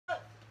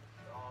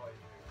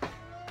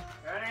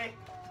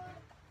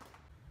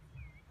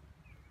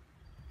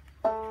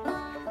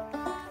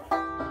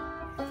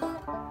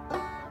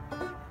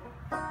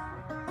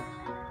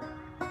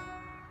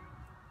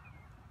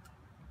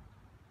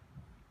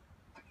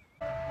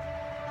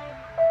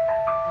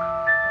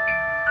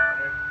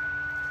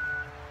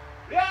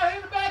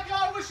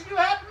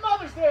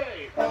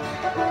I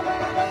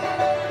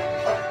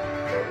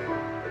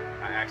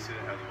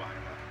accidentally have the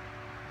volume up.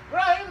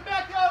 Right in the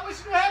backyard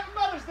wishing you a happy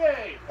Mother's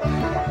Day.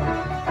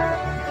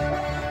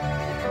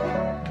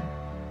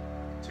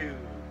 2,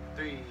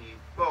 3,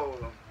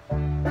 4.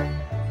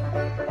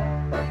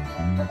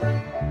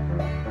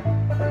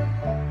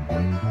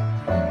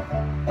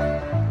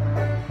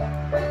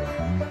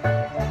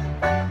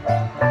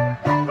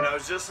 When I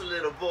was just a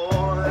little boy,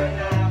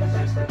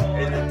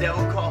 and the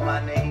devil called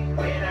my name,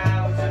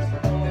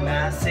 and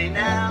I say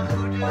now,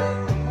 who do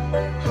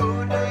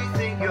you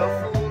think you're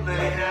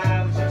fooling?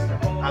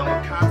 I'm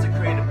a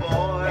consecrated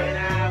boy,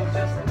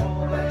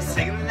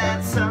 singing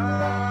that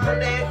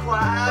Sunday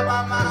choir.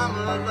 My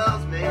mama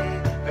loves me,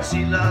 but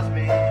she loves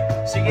me.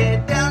 She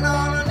get down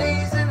on her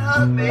knees and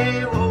hug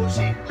me. Oh,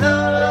 she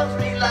loves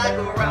me like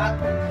a rock.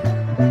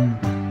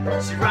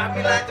 She rocked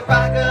me like the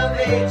rock of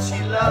age.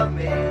 She loved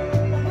me.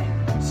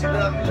 She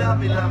loved me,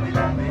 loved me, loved me,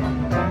 loved me.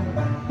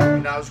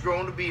 And I was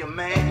grown to be a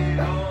man,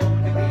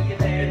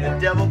 and the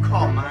devil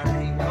called my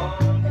name.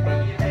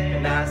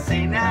 And I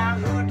say now,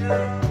 who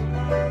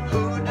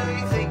do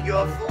you think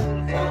you're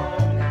fooling?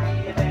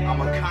 I'm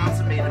a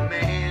consummated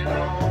man,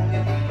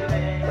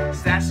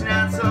 snatching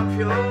out some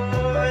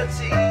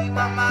purity.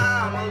 My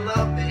mama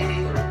loved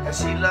me, and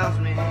she loves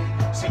me.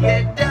 She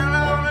get down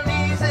on her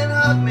knees and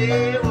hug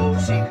me. Oh,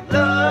 she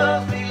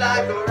loves me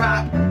like a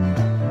rock.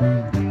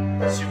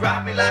 She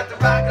rocked me like the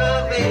rock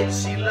of age.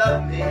 She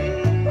loved me.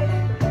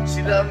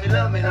 She loved me,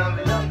 loved me, loved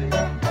me, loved me.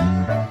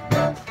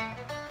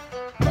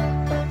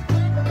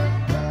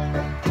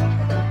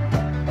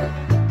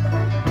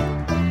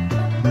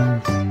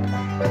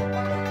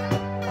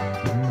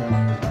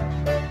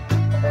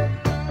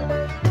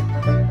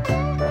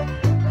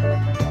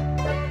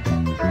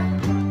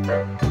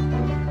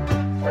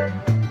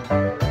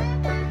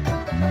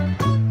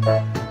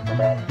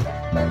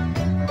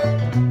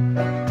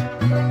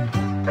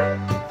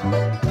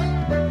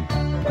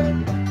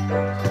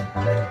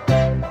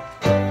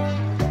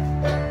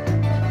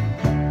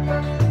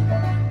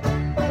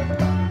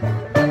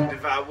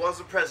 Was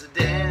a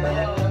president,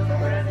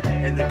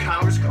 and the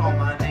Congress called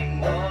my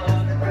name,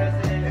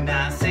 and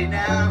I say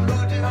now,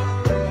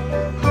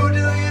 who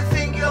do you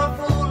think you're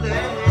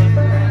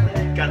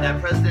fooling? Got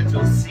that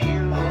presidential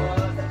seal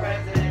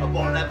up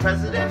on that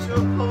presidential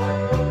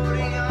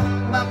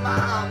podium. My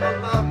mama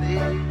loved me,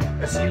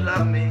 and she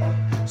loved me.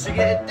 She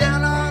get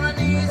down on her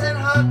knees and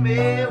hug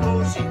me.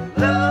 Oh, she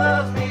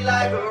loves me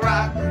like a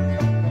rock.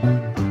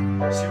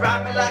 She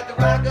rocked me like the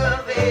rock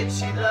of age.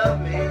 She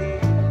loved me.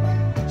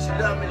 She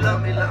love me,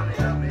 love me, love me,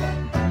 love me.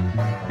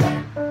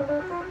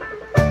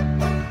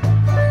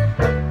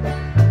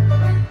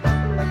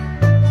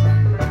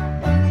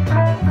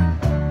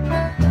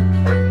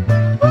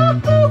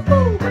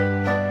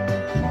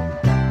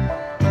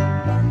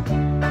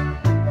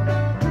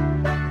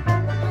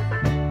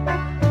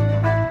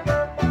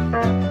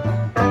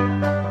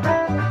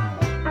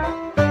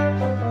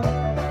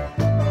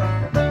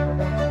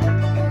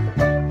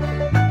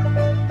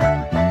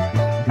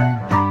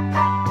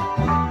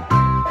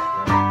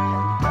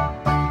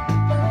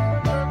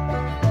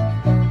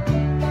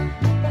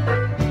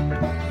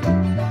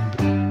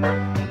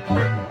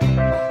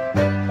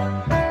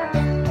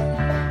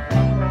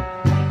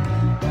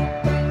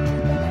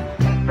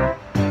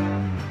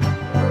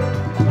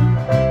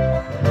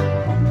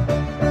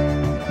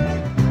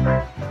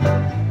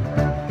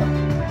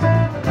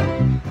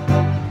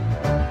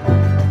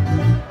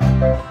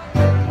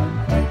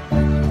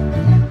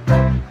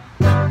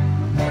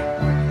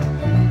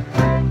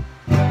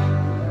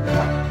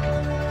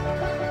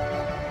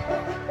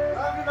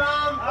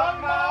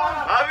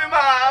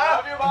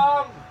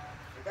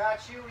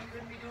 Without you, we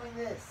couldn't be doing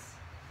this.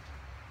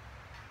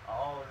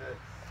 All of it.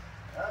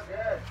 That was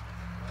good.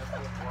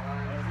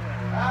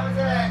 How was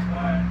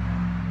it?